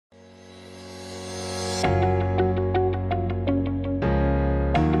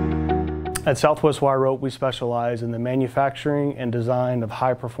At SWWR Rope, we specialize in the manufacturing and design of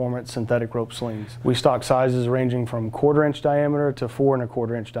high-performance synthetic rope slings. We stock sizes ranging from 1/4 inch diameter to 4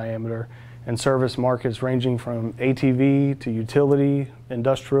 1/4 inch diameter and service markets ranging from ATV to utility,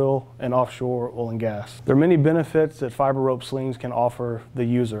 industrial, and offshore oil and gas. There are many benefits that fiber rope slings can offer the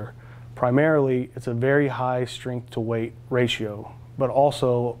user. Primarily, it's a very high strength to weight ratio, but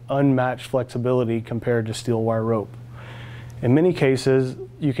also unmatched flexibility compared to steel wire rope. In many cases,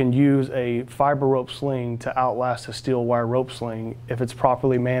 you can use a fiber rope sling to outlast a steel wire rope sling if it's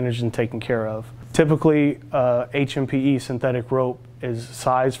properly managed and taken care of. Typically, HMPE synthetic rope is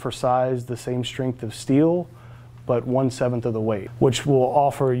size for size the same strength of steel, but 1/7 of the weight, which will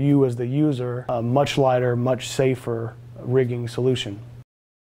offer you as the user a much lighter, much safer rigging solution.